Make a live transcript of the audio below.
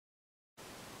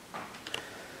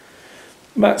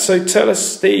Matt, so tell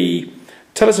us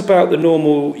about the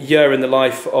normal year in the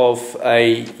life of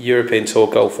a European Tour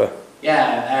golfer.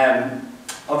 Yeah,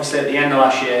 obviously at the end of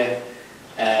last year,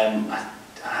 I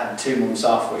had 2 months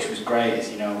off, which was great.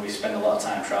 As you know, we spend a lot of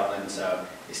time travelling, so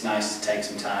it's nice to take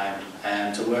some time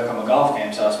to work on my golf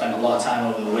game. So I spent a lot of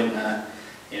time over the winter,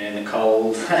 in the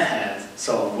cold,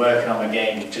 sort of working on my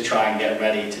game to try and get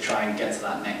ready, to try and get to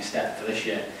that next step for this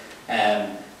year.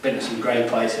 Been to some great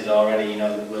places already.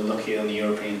 We're lucky on the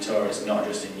European Tour. It's not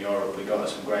just in Europe. We got to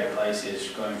some great places,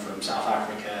 going from South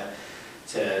Africa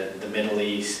to the Middle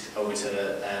East, over to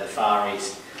the Far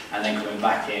East, and then coming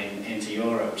back into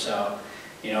Europe. So,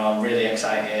 I'm really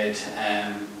excited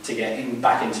to get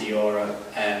back into Europe,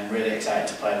 and really excited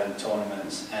to play the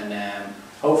tournaments, and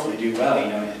hopefully do well.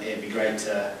 It'd be great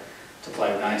to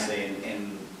play nicely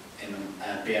in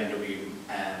BMW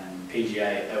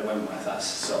PGA at Wentworth. That's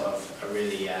sort of a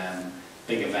really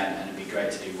big event, and it'd be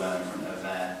great to do well in front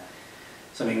of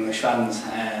some English fans.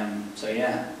 So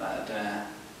yeah,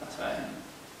 that's about it.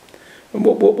 And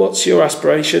what's your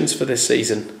aspirations for this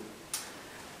season?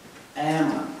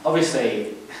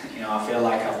 Obviously, I feel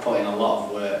like I've put in a lot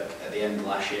of work at the end of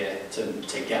last year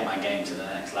to get my game to the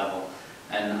next level,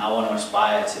 and I want to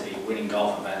aspire to be winning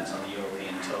golf events on the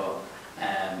European Tour.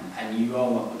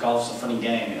 And golf's a funny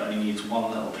game. It only needs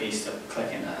one little piece to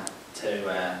click in there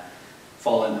to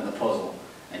fall into the puzzle,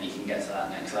 and you can get to that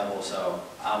next level. So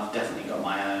I've definitely got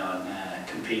my eye on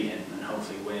competing and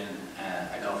hopefully winning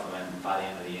a golf event by the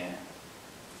end of the year.